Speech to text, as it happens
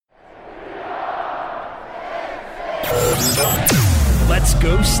Let's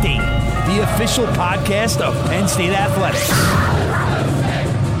Go State, the official podcast of Penn State Athletics.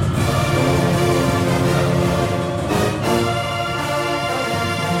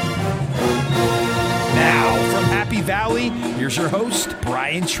 Now, from Happy Valley, here's your host,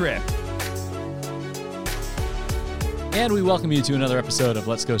 Brian Tripp. And we welcome you to another episode of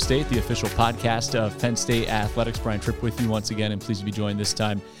Let's Go State, the official podcast of Penn State Athletics. Brian Tripp with you once again, and pleased to be joined this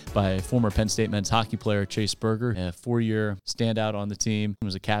time by former Penn State men's hockey player Chase Berger, a 4-year standout on the team,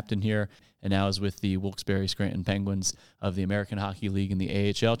 was a captain here, and now is with the Wilkes-Barre Scranton Penguins of the American Hockey League in the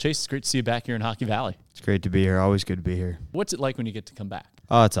AHL. Chase, it's great to see you back here in Hockey Valley. It's great to be here. Always good to be here. What's it like when you get to come back?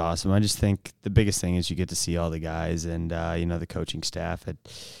 Oh, it's awesome. I just think the biggest thing is you get to see all the guys and, the coaching staff.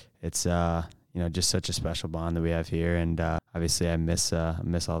 It's just such a special bond that we have here. And obviously I miss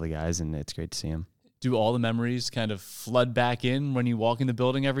all the guys, and it's great to see them. Do all the memories kind of flood back in when you walk in the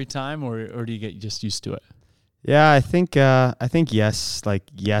building every time, or do you get just used to it? Yeah, I think yes,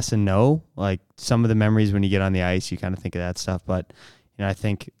 yes and no. Like some of the memories when you get on the ice, you kind of think of that stuff. But, I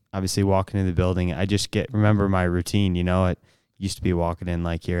think obviously walking in the building, I just remember my routine, it used to be walking in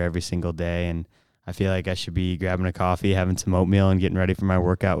like here every single day, and I feel like I should be grabbing a coffee, having some oatmeal, and getting ready for my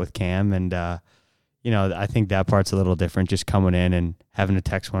workout with Cam. And, I think that part's a little different, just coming in and having to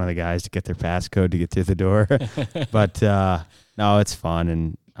text one of the guys to get their passcode to get through the door. But, no, it's fun,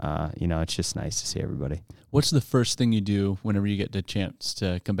 and, it's just nice to see everybody. What's the first thing you do whenever you get the chance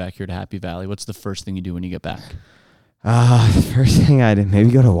to come back here to Happy Valley? What's the first thing you do when you get back? The first thing I did, maybe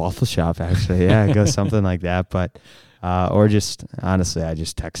go to a waffle shop, actually. Yeah, go something like that. But, or just, honestly, I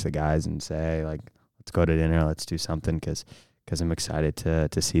just text the guys and say, let's go to dinner, let's do something, because I'm excited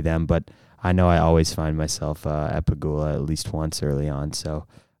to see them. But I know I always find myself at Pegula at least once early on. So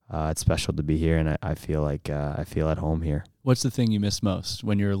it's special to be here, and I feel like I feel at home here. What's the thing you miss most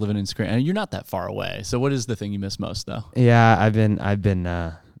when you're living in Scranton? And you're not that far away. So what is the thing you miss most, though? Yeah, I've been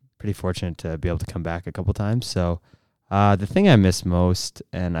pretty fortunate to be able to come back a couple times. So the thing I miss most,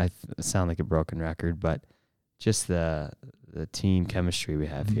 and I sound like a broken record, but just the team chemistry we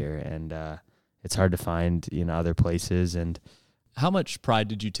have here, and it's hard to find other places. And how much pride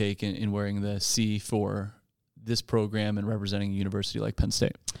did you take in wearing the C for this program and representing a university like Penn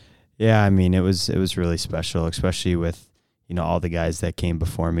State? Yeah, I mean, it was really special, especially with all the guys that came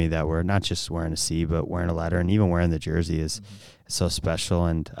before me that were not just wearing a C, but wearing a letter, and even wearing the jersey is so special.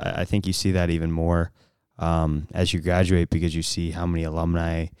 And I think you see that even more as you graduate, because you see how many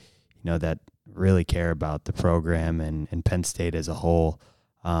alumni, that really care about the program and Penn State as a whole.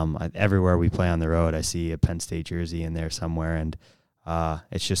 Everywhere we play on the road, I see a Penn State jersey in there somewhere, and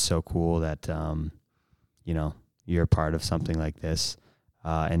it's just so cool that you're a part of something like this.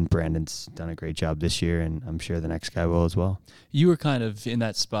 And Brandon's done a great job this year, and I'm sure the next guy will as well. You were kind of in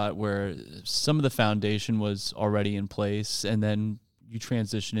that spot where some of the foundation was already in place, and then you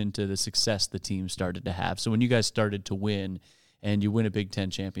transitioned into the success the team started to have. So when you guys started to win, and you win a Big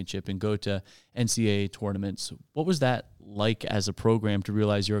Ten championship and go to NCAA tournaments, what was that like as a program to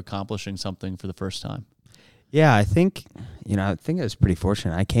realize you're accomplishing something for the first time? Yeah, I think I was pretty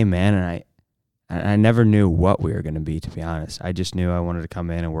fortunate. I came in, and I never knew what we were going to be, to be honest. I just knew I wanted to come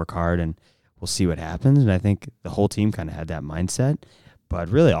in and work hard, and we'll see what happens. And I think the whole team kind of had that mindset. But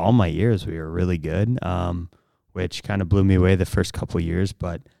really, all my years, we were really good, which kind of blew me away the first couple of years.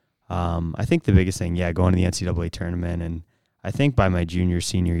 But I think the biggest thing, going to the NCAA tournament. And I think by my junior,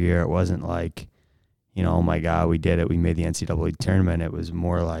 senior year, it wasn't like, oh, my God, we did it. We made the NCAA tournament. It was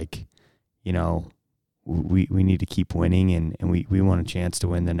more like, we need to keep winning, and we want a chance to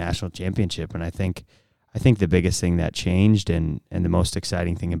win the national championship. And I think the biggest thing that changed and the most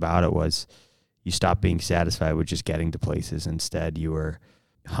exciting thing about it was you stopped being satisfied with just getting to places. Instead, you were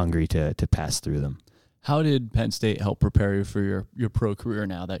hungry to pass through them. How did Penn State help prepare you for your pro career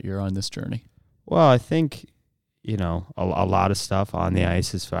now that you're on this journey? Well, I think, a lot of stuff on the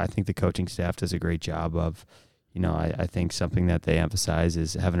ice is, I think the coaching staff does a great job of, I think something that they emphasize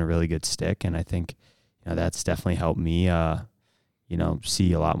is having a really good stick. And I think, that's definitely helped me,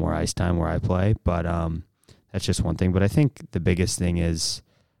 see a lot more ice time where I play. But that's just one thing. But I think the biggest thing is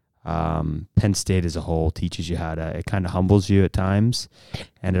Penn State as a whole teaches you it kind of humbles you at times.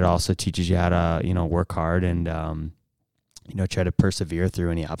 And it also teaches you how to, work hard and, try to persevere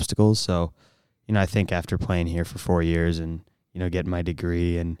through any obstacles. So, I think after playing here for 4 years and, getting my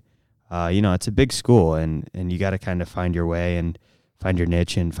degree and, it's a big school and you got to kind of find your way and find your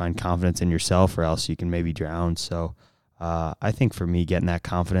niche and find confidence in yourself, or else you can maybe drown. So I think for me, getting that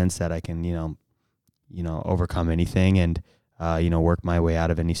confidence that I can, overcome anything and, work my way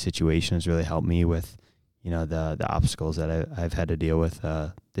out of any situation has really helped me with, the obstacles that I've had to deal with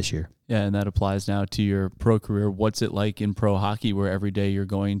this year. Yeah, and that applies now to your pro career. What's it like in pro hockey where every day you're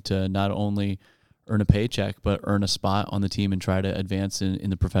going to not only earn a paycheck, but earn a spot on the team and try to advance in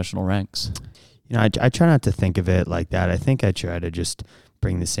the professional ranks? I try not to think of it like that. I think I try to just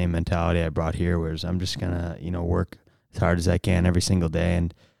bring the same mentality I brought here, whereas I'm just going to, work as hard as I can every single day.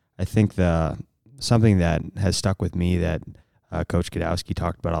 And I think something that has stuck with me that Coach Godowski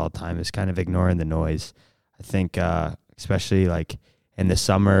talked about all the time is kind of ignoring the noise. I think especially like in the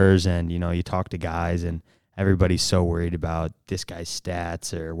summers and, you talk to guys and everybody's so worried about this guy's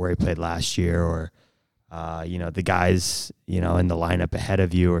stats or where he played last year or, the guys, in the lineup ahead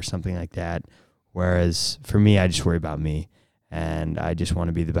of you or something like that. Whereas for me, I just worry about me and I just want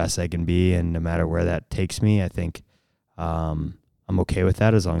to be the best I can be. And no matter where that takes me, I think I'm okay with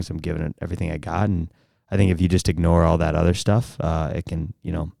that as long as I'm giving it everything I got. And I think if you just ignore all that other stuff, it can,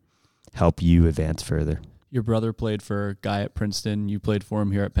 help you advance further. Your brother played for a guy at Princeton. You played for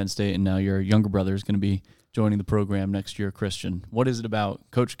him here at Penn State, and now your younger brother is going to be joining the program next year, Christian. What is it about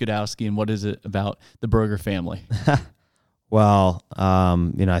Coach Godowski, and what is it about the Berger family? Well,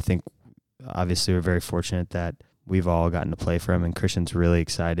 I think obviously we're very fortunate that we've all gotten to play for him, and Christian's really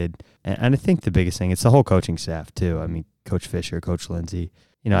excited. And I think the biggest thing, it's the whole coaching staff too. I mean, Coach Fisher, Coach Lindsay,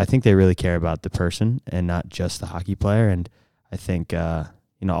 I think they really care about the person and not just the hockey player. And I think,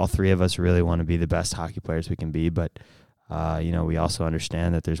 all three of us really want to be the best hockey players we can be. But, we also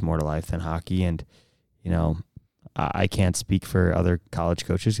understand that there's more to life than hockey. And, I can't speak for other college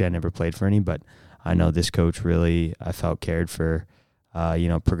coaches. I never played for any, but I know this coach really, I felt cared for,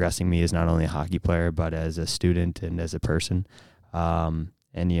 progressing me as not only a hockey player, but as a student and as a person. And,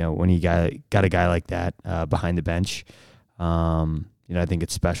 when you got a guy like that behind the bench, I think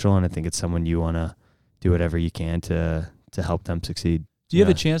it's special, and I think it's someone you want to do whatever you can to help them succeed. Do you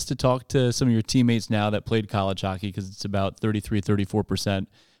have a chance to talk to some of your teammates now that played college hockey? Because it's about 34%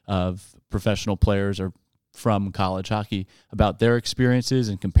 of professional players are from college hockey, about their experiences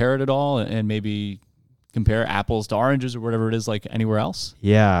and compare it at all, and maybe compare apples to oranges or whatever it is like anywhere else?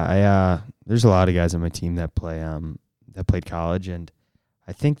 Yeah, there's a lot of guys on my team that played college, and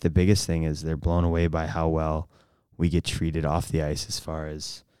I think the biggest thing is they're blown away by how well we get treated off the ice as far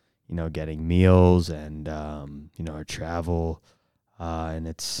as, getting meals and, our travel. And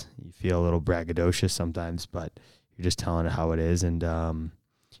you feel a little braggadocious sometimes, but you're just telling it how it is. And,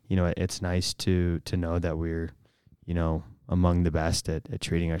 it's nice to know that we're, among the best at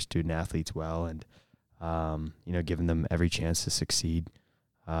treating our student athletes well and, giving them every chance to succeed.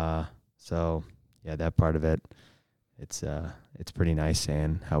 So yeah, that part of it, it's pretty nice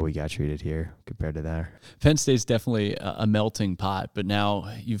saying how we got treated here compared to there. Penn State's definitely a melting pot, but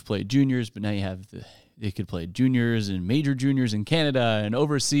now you've played juniors, but now you have they could play juniors and major juniors in Canada and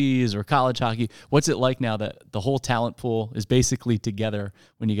overseas or college hockey. What's it like now that the whole talent pool is basically together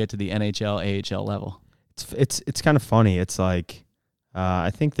when you get to the NHL, AHL level? It's kind of funny. It's like I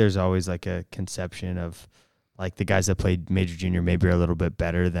think there's always like a conception of like the guys that played major junior maybe are a little bit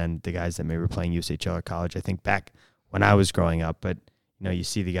better than the guys that maybe were playing USHL or college. I think back when I was growing up, but you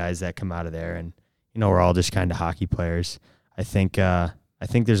see the guys that come out of there and we're all just kind of hockey players. I think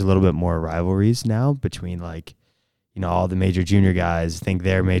there's a little bit more rivalries now between like, all the major junior guys think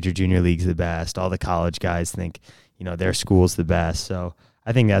their major junior league's the best. All the college guys think, their school's the best. So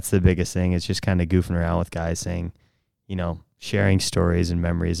I think that's the biggest thing. It's just kind of goofing around with guys saying, sharing stories and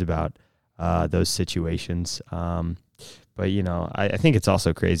memories about those situations. But, I think it's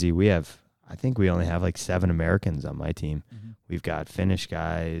also crazy. I think we only have like 7 Americans on my team. Mm-hmm. We've got Finnish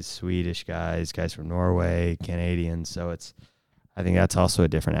guys, Swedish guys from Norway, Canadians. So I think that's also a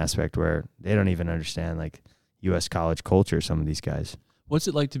different aspect where they don't even understand like U.S. college culture, some of these guys. What's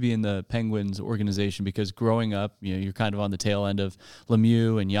it like to be in the Penguins organization? Because growing up, you're kind of on the tail end of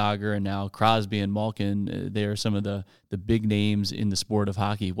Lemieux and Jagr and now Crosby and Malkin. They are some of the big names in the sport of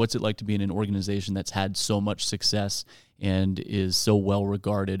hockey. What's it like to be in an organization that's had so much success and is so well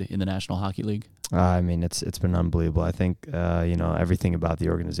regarded in the National Hockey League? It's been unbelievable. I think, everything about the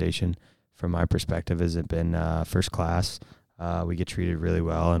organization from my perspective has been first class. We get treated really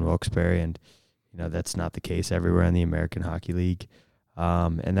well in Wilkes-Barre, and, that's not the case everywhere in the American Hockey League.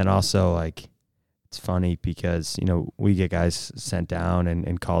 And then also, like, it's funny because, we get guys sent down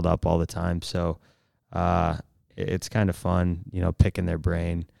and called up all the time. So it's kind of fun, picking their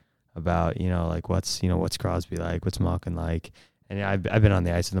brain about, like, what's Crosby like, what's Malkin like. And I've been on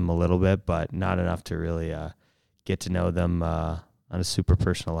the ice with them a little bit, but not enough to really get to know them on a super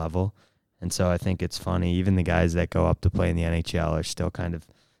personal level. And so I think it's funny. Even the guys that go up to play in the NHL are still kind of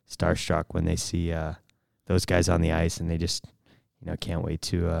starstruck when they see those guys on the ice, and they just, can't wait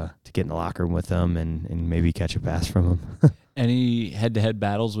to get in the locker room with them and maybe catch a pass from them. Any head-to-head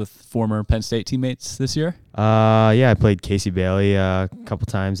battles with former Penn State teammates this year? Yeah, I played Casey Bailey a couple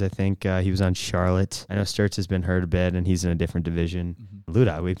times, I think. He was on Charlotte. I know Sturts has been hurt a bit, and he's in a different division.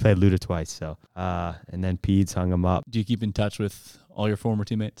 Luda, we played Luda twice. So, and then Peds hung him up. Do you keep in touch with all your former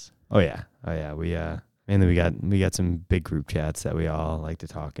teammates? Oh yeah. We mainly we got some big group chats that we all like to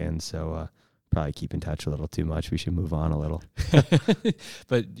talk in. So probably keep in touch a little too much. We should move on a little.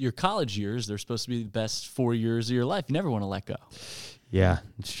 But your college years, they're supposed to be the best 4 years of your life. You never want to let go. Yeah,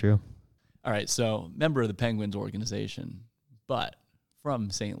 it's true. All right, so member of the Penguins organization, but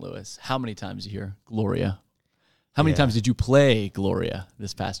from St. Louis, how many times did you hear Gloria? How many times did you play Gloria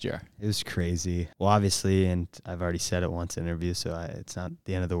this past year? It was crazy. Well, obviously, and I've already said it once in an interview, so it's not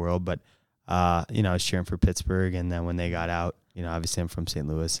the end of the world, but, I was cheering for Pittsburgh, and then when they got out, obviously I'm from St.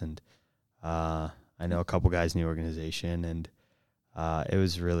 Louis, and I know a couple guys in the organization, and it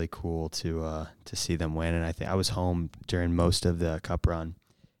was really cool to see them win. And I think I was home during most of the Cup run,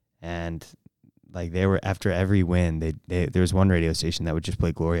 and like they were after every win, they there was one radio station that would just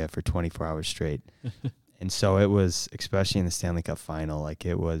play Gloria for 24 hours straight, and so it was, especially in the Stanley Cup final, like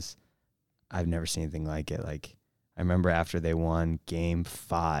it was, I've never seen anything like it. Like I remember after they won Game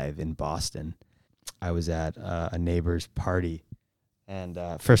 5 in Boston, I was at a neighbor's party. And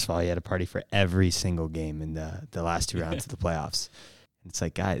first of all, he had a party for every single game in the last two rounds of the playoffs. And it's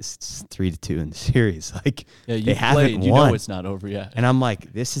like, guys, it's 3-2 in the series. Like, they haven't won. You know it's not over yet. And I'm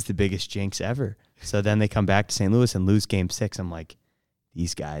like, this is the biggest jinx ever. So then they come back to St. Louis and lose Game 6. I'm like,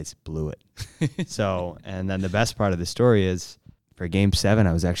 these guys blew it. So, and then the best part of the story is for Game 7,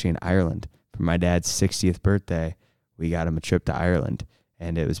 I was actually in Ireland. For my dad's 60th birthday, we got him a trip to Ireland.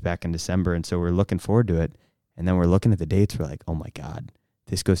 And it was back in December. And so we're looking forward to it. And then we're looking at the dates. We're like, oh, my God,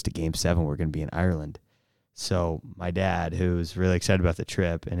 this goes to Game 7. We're going to be in Ireland. So my dad, who's really excited about the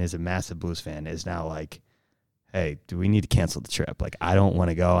trip and is a massive Blues fan, is now like, hey, do we need to cancel the trip? Like, I don't want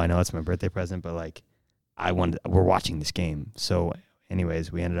to go. I know it's my birthday present, but, like, we're watching this game. So,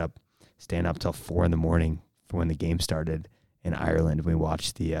 anyways, we ended up staying up till 4 a.m. for when the game started in Ireland. We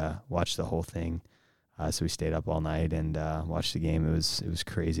watched the whole thing. So we stayed up all night and watched the game. It was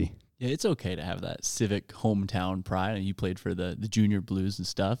crazy. Yeah, it's okay to have that civic hometown pride. And you played for the junior Blues and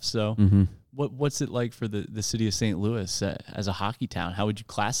stuff. So what's it like for the city of St. Louis as a hockey town? How would you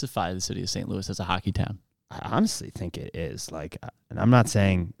classify the city of St. Louis as a hockey town? I honestly think it is. Like, and I'm not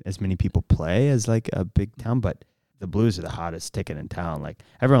saying as many people play as like a big town, but the Blues are the hottest ticket in town. Like,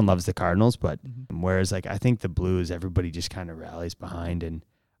 everyone loves the Cardinals, but whereas like I think the Blues, everybody just kind of rallies behind. And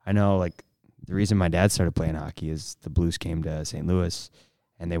I know like the reason my dad started playing hockey is the Blues came to St. Louis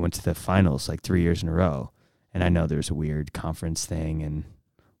and they went to the finals like 3 years in a row. And I know there's a weird conference thing and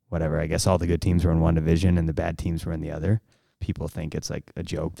whatever. I guess all the good teams were in one division and the bad teams were in the other. People think it's like a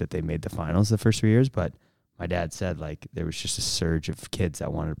joke that they made the finals the first 3 years, but my dad said like there was just a surge of kids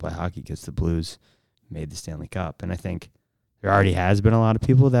that wanted to play hockey because the Blues made the Stanley Cup. And I think there already has been a lot of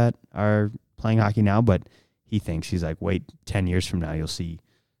people that are playing hockey now, but he's like, wait, 10 years from now, you'll see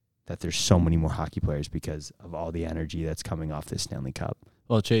that there's so many more hockey players because of all the energy that's coming off this Stanley Cup.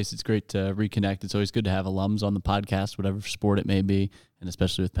 Well, Chase, it's great to reconnect. It's always good to have alums on the podcast, whatever sport it may be, and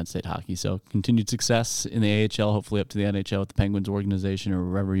especially with Penn State hockey. So continued success in the AHL, hopefully up to the NHL with the Penguins organization or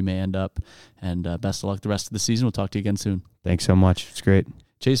wherever you may end up. And best of luck the rest of the season. We'll talk to you again soon. Thanks so much. It's great.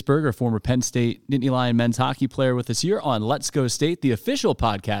 Chase Burger, former Penn State Nittany Lion men's hockey player, with us here on Let's Go State, the official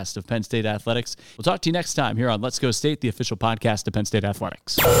podcast of Penn State Athletics. We'll talk to you next time here on Let's Go State, the official podcast of Penn State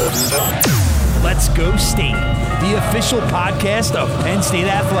Athletics. Let's Go State, the official podcast of Penn State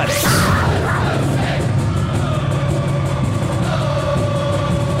Athletics.